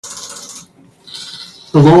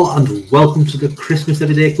Hello and welcome to the Christmas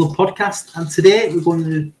Everyday Club podcast. And today I'm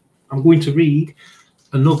going to read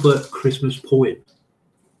another Christmas poem.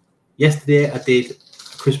 Yesterday I did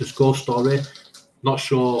a Christmas ghost story. Not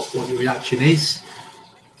sure what your reaction is,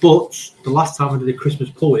 but the last time I did a Christmas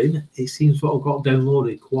poem, it seems that I've got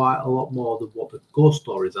downloaded quite a lot more than what the ghost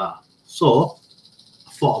stories are. So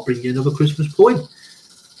I thought I'd bring you another Christmas poem.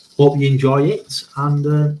 Hope you enjoy it,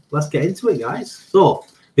 and let's get into it, guys. So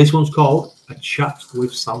this one's called A Chat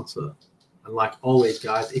with Santa. And like always,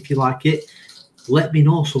 guys, if you like it, let me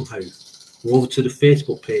know somehow. Go over to the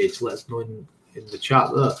Facebook page, let us know in the chat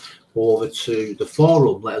there. Go over to the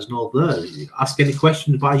forum, let us know there. Ask any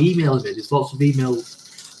questions by emailing me. There's lots of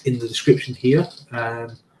emails in the description here.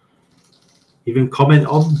 Even comment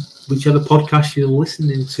on whichever podcast you're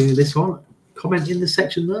listening to this on. Comment in the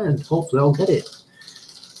section there, and hopefully I'll get it.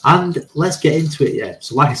 And let's get into it, yeah.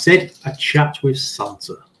 So like I said, A Chat with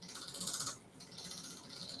Santa.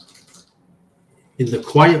 In the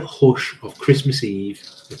quiet hush of Christmas Eve,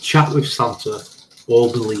 a chat with Santa,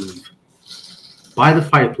 all believe. By the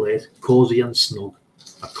fireplace, cosy and snug,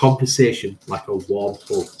 a conversation like a warm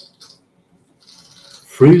hug.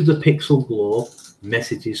 Through the pixel glow,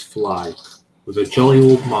 messages fly, with a jolly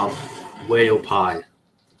old man way up high.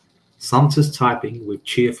 Santa's typing with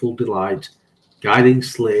cheerful delight, guiding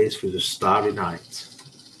sleighs through the starry night.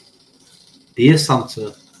 Dear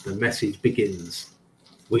Santa, the message begins,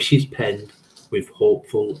 wishes penned with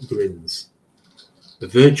hopeful grins. A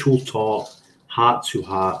virtual talk, heart to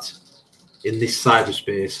heart, in this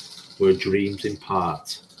cyberspace where dreams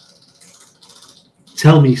impart.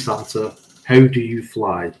 Tell me, Santa, how do you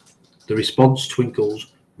fly? The response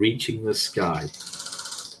twinkles, reaching the sky.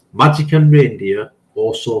 Magic and reindeer,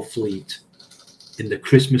 also fleet. In the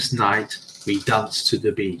Christmas night, we dance to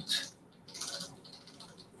the beat.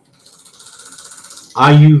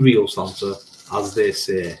 Are you real, Santa, as they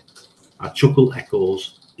say? A chuckle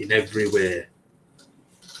echoes in every way.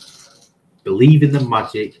 Believe in the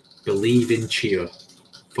magic, believe in cheer,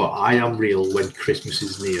 for I am real when Christmas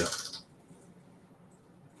is near.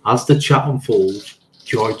 As the chat unfolds,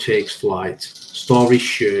 joy takes flight, stories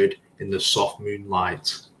shared in the soft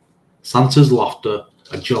moonlight. Santa's laughter,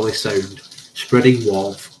 a jolly sound, spreading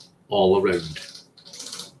warmth all around.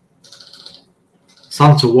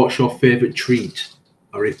 Santa, what's your favourite treat?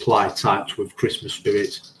 A reply typed with Christmas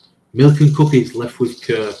spirit. Milk and cookies left with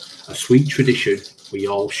care, a sweet tradition we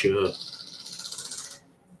all share.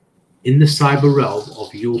 In the cyber realm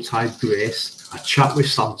of Yuletide grace, a chat with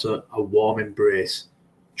Santa, a warm embrace.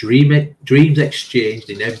 Dreams exchanged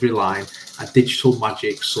in every line, a digital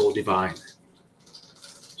magic so divine.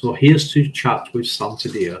 So here's to chat with Santa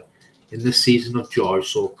dear, in the season of joy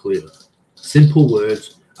so clear. Simple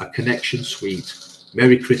words, a connection sweet.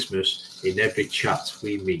 Merry Christmas in every chat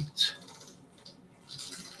we meet.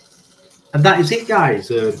 And that is it, guys.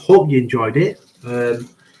 Hope you enjoyed it.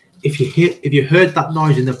 If you heard that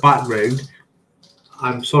noise in the background,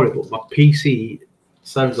 I'm sorry, but my PC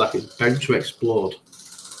sounds like it's about to explode.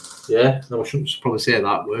 Yeah, no, I shouldn't probably say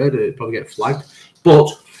that word. It'd probably get flagged. But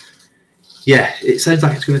yeah, it sounds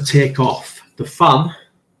like it's going to take off. The fan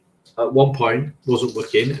at one point wasn't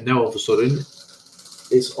working, and now all of a sudden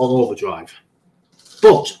it's on overdrive.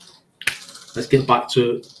 But let's get back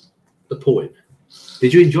to the poem.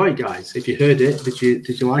 Did you enjoy it, guys? If you heard it,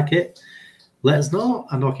 did you like it? Let us know.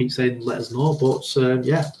 I know I keep saying let us know, but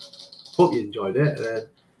yeah, hope you enjoyed it.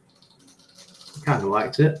 Kind of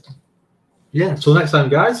liked it. Yeah, until next time,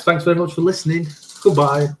 guys. Thanks very much for listening.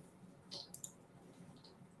 Goodbye.